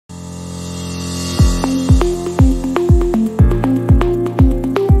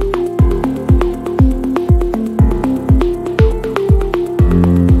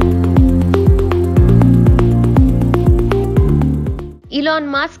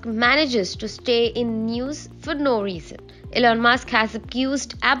Elon Musk manages to stay in news for no reason. Elon Musk has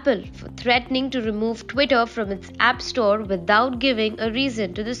accused Apple for threatening to remove Twitter from its App Store without giving a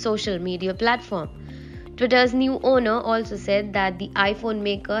reason to the social media platform. Twitter's new owner also said that the iPhone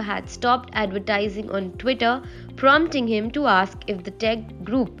maker had stopped advertising on Twitter, prompting him to ask if the tech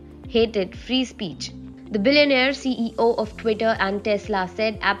group hated free speech. The billionaire CEO of Twitter and Tesla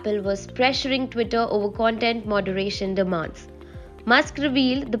said Apple was pressuring Twitter over content moderation demands. Musk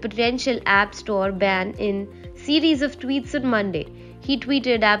revealed the potential App Store ban in series of tweets on Monday. He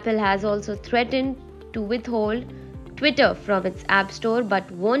tweeted Apple has also threatened to withhold Twitter from its App Store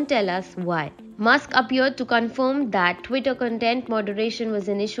but won't tell us why. Musk appeared to confirm that Twitter content moderation was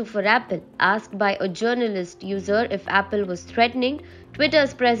an issue for Apple. Asked by a journalist user if Apple was threatening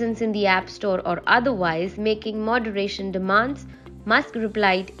Twitter's presence in the App Store or otherwise making moderation demands, Musk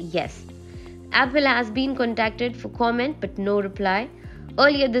replied yes. Apple has been contacted for comment but no reply.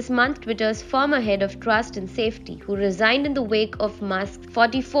 Earlier this month, Twitter's former head of trust and safety, who resigned in the wake of Musk's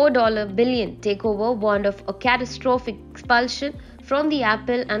 $44 billion takeover, warned of a catastrophic expulsion from the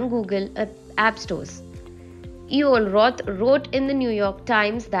Apple and Google app stores. Eol Roth wrote in the New York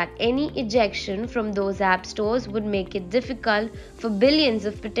Times that any ejection from those app stores would make it difficult for billions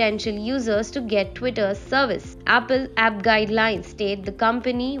of potential users to get Twitter's service. Apple app guidelines state the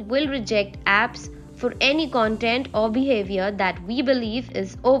company will reject apps for any content or behavior that we believe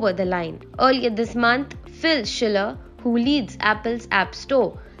is over the line. Earlier this month, Phil Schiller, who leads Apple's App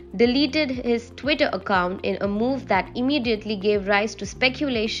Store, deleted his Twitter account in a move that immediately gave rise to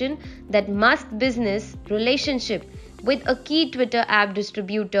speculation that Musk's business relationship with a key Twitter app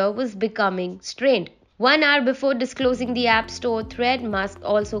distributor was becoming strained. 1 hour before disclosing the App Store thread, Musk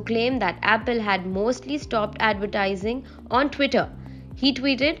also claimed that Apple had mostly stopped advertising on Twitter. He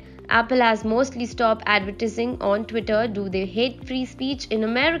tweeted, "Apple has mostly stopped advertising on Twitter. Do they hate free speech in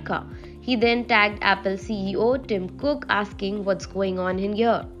America?" He then tagged Apple CEO Tim Cook, asking what's going on in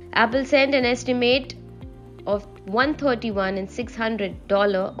here. Apple sent an estimate of $131 and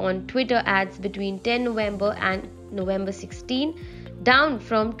 $600 on Twitter ads between 10 November and November 16, down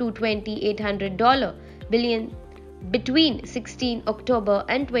from $220 $800 billion between 16 October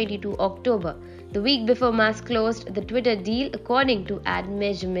and 22 October, the week before Musk closed the Twitter deal, according to ad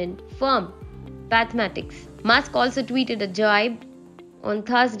measurement firm Mathematics. Musk also tweeted a jibe on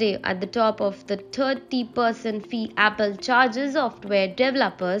Thursday at the top of the 30% fee Apple charges software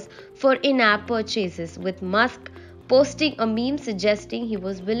developers for in-app purchases, with Musk posting a meme suggesting he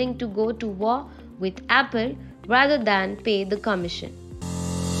was willing to go to war with Apple rather than pay the commission.